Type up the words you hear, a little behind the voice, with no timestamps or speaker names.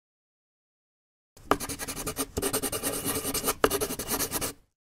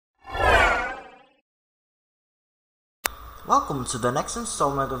Welcome to the next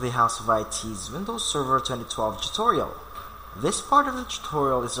installment of the House of I.T's Windows Server 2012 tutorial. This part of the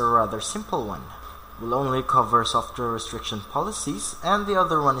tutorial is a rather simple one. We'll only cover software restriction policies, and the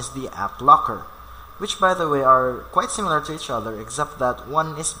other one is the AppLocker, which by the way are quite similar to each other except that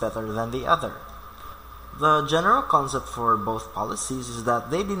one is better than the other. The general concept for both policies is that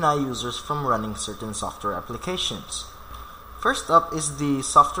they deny users from running certain software applications. First up is the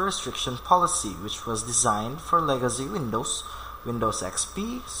software restriction policy, which was designed for legacy Windows, Windows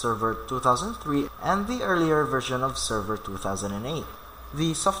XP, Server 2003, and the earlier version of Server 2008.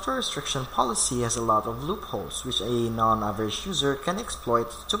 The software restriction policy has a lot of loopholes which a non-average user can exploit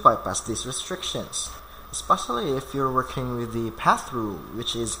to bypass these restrictions, especially if you're working with the path rule,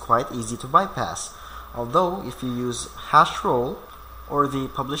 which is quite easy to bypass. Although if you use hash role, or the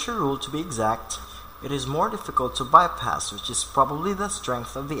publisher rule to be exact, it is more difficult to bypass, which is probably the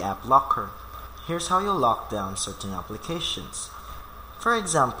strength of the AppLocker. Here's how you lock down certain applications. For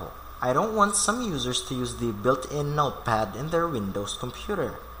example, I don't want some users to use the built-in notepad in their Windows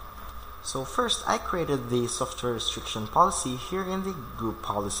computer. So first, I created the software restriction policy here in the group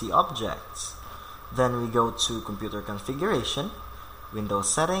policy objects. Then we go to computer configuration,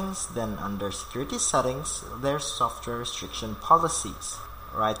 Windows settings, then under security settings, there's software restriction policies.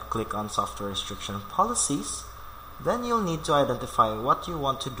 Right-click on software restriction policies, then you'll need to identify what you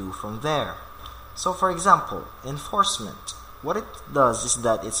want to do from there. So for example, enforcement. What it does is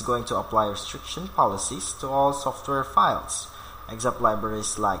that it's going to apply restriction policies to all software files, except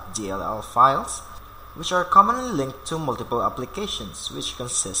libraries like DLL files, which are commonly linked to multiple applications, which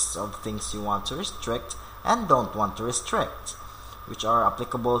consists of things you want to restrict and don't want to restrict, which are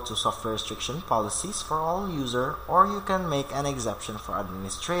applicable to software restriction policies for all users, or you can make an exception for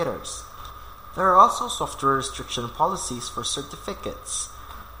administrators. There are also software restriction policies for certificates.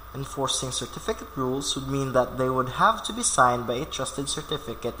 Enforcing certificate rules would mean that they would have to be signed by a trusted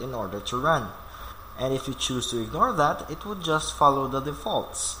certificate in order to run. And if you choose to ignore that, it would just follow the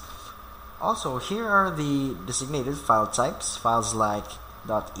defaults. Also, here are the designated file types, files like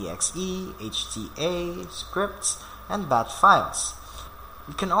 .exe, HTA, scripts, and bat files.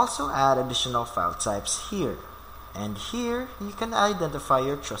 You can also add additional file types here. And here, you can identify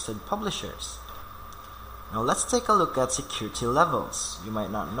your trusted publishers. Now let's take a look at security levels. You might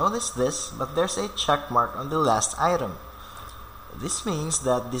not notice this, but there's a check mark on the last item. This means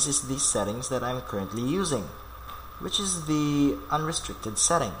that this is the settings that I'm currently using, which is the unrestricted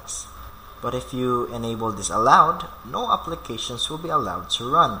settings. But if you enable this allowed, no applications will be allowed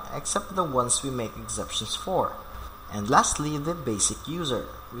to run, except the ones we make exceptions for. And lastly, the basic user,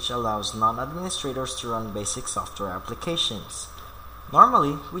 which allows non-administrators to run basic software applications.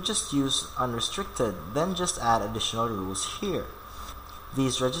 Normally, we just use unrestricted, then just add additional rules here.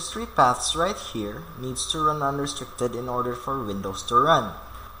 These registry paths right here needs to run unrestricted in order for Windows to run.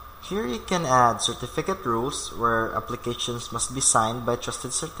 Here you can add certificate rules where applications must be signed by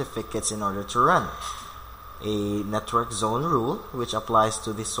trusted certificates in order to run. A network zone rule, which applies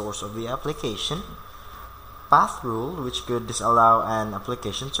to the source of the application. Path rule, which could disallow an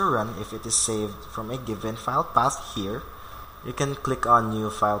application to run if it is saved from a given file path here. You can click on New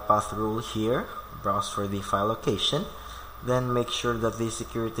File Path Rule here, browse for the file location, then make sure that the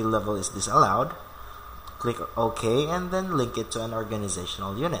security level is disallowed. Click OK and then link it to an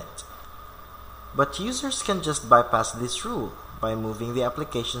organizational unit. But users can just bypass this rule by moving the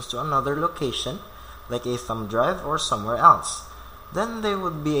applications to another location, like a thumb drive or somewhere else. Then they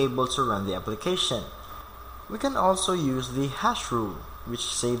would be able to run the application. We can also use the hash rule, which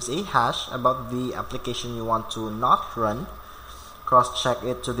saves a hash about the application you want to not run, cross-check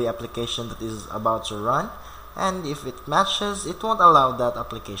it to the application that is about to run, and if it matches, it won't allow that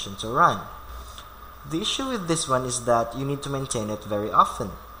application to run. The issue with this one is that you need to maintain it very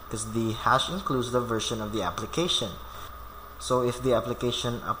often, because the hash includes the version of the application. So if the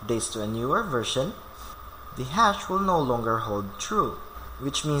application updates to a newer version, the hash will no longer hold true,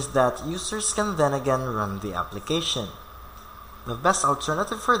 which means that users can then again run the application. The best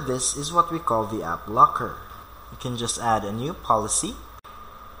alternative for this is what we call the AppLocker. You can just add a new policy,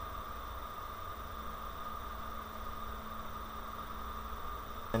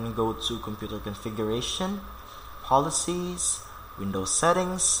 and go to computer configuration, policies, Windows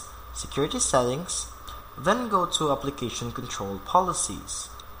settings, security settings, then go to application control policies.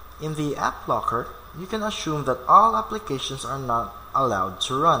 In the AppLocker, you can assume that all applications are not allowed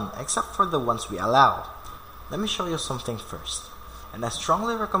to run except for the ones we allow. Let me show you something first, and I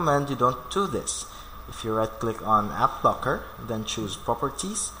strongly recommend you don't do this. If you right-click on AppLocker, then choose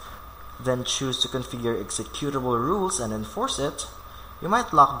Properties, then choose to configure executable rules and enforce it, you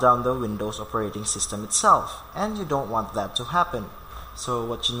might lock down the Windows operating system itself, and you don't want that to happen. So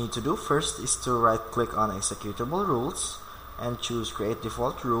what you need to do first is to right-click on Executable Rules and choose Create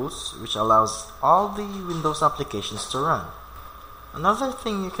Default Rules, which allows all the Windows applications to run. Another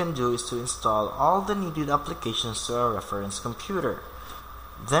thing you can do is to install all the needed applications to a reference computer.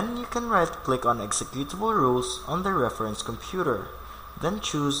 Then you can right-click on Executable Rules on the reference computer. Then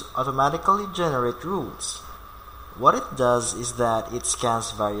choose Automatically Generate Rules. What it does is that it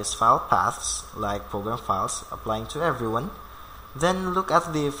scans various file paths, like program files, applying to everyone, then look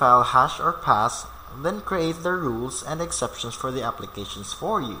at the file hash or path, then create the rules and exceptions for the applications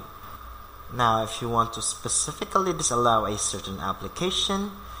for you. Now, if you want to specifically disallow a certain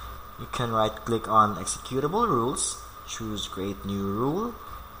application, you can right-click on Executable Rules, choose Create New Rule,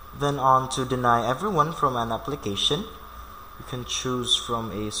 then on to Deny Everyone from an application. You can choose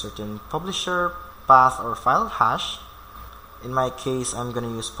from a certain publisher, path, or file hash. In my case, I'm going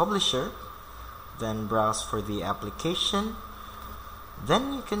to use publisher, then browse for the application.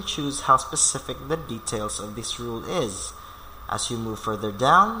 Then you can choose how specific the details of this rule is. As you move further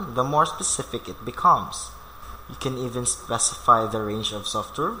down, the more specific it becomes. You can even specify the range of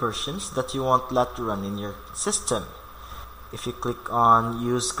software versions that you want let run in your system. If you click on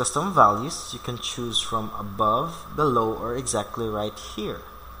Use Custom Values, you can choose from above, below, or exactly right here.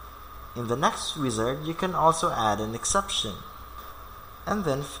 In the next wizard, you can also add an exception. And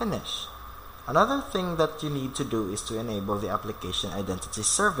then finish. Another thing that you need to do is to enable the Application Identity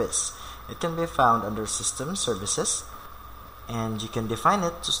Service. It can be found under System Services, and you can define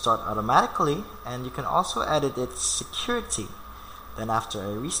it to start automatically, and you can also edit its security. Then after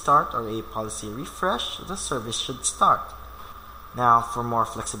a restart or a policy refresh, the service should start. Now, for more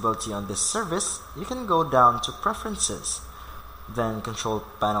flexibility on this service, you can go down to Preferences, then Control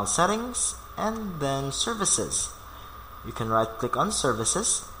Panel Settings, and then Services. You can right-click on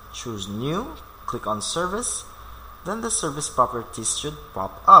Services, choose New, click on Service, then the service properties should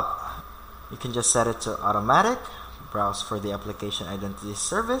pop up. You can just set it to Automatic, browse for the Application Identity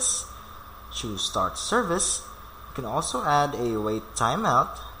Service, choose Start Service. You can also add a wait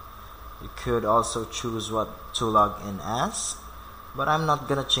timeout. You could also choose what to log in as, but I'm not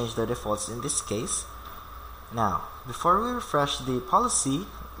gonna change the defaults in this case. Now, before we refresh the policy,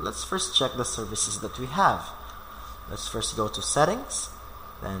 let's first check the services that we have. Let's first go to Settings,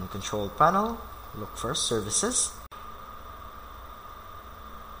 then Control Panel, look for Services.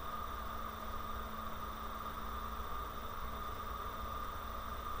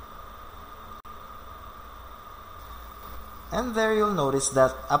 And there you'll notice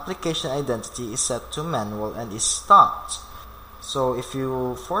that Application Identity is set to Manual and is stopped. So if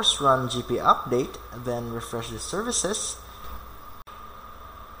you force run GP Update, then refresh the services,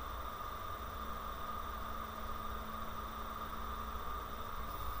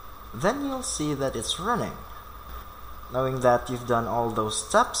 then you'll see that it's running. Knowing that you've done all those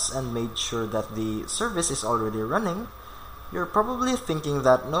steps and made sure that the service is already running, you're probably thinking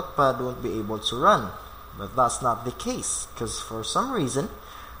that Notepad won't be able to run. But that's not the case, because for some reason,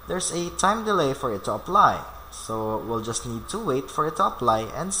 there's a time delay for it to apply. So we'll just need to wait for it to apply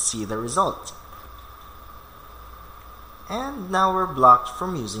and see the result. And now we're blocked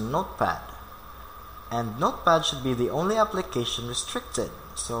from using Notepad. And Notepad should be the only application restricted,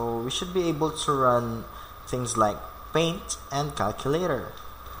 so we should be able to run things like Paint and Calculator.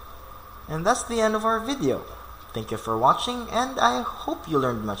 And that's the end of our video. Thank you for watching, and I hope you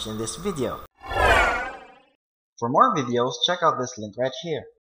learned much in this video. For more videos, check out this link right here.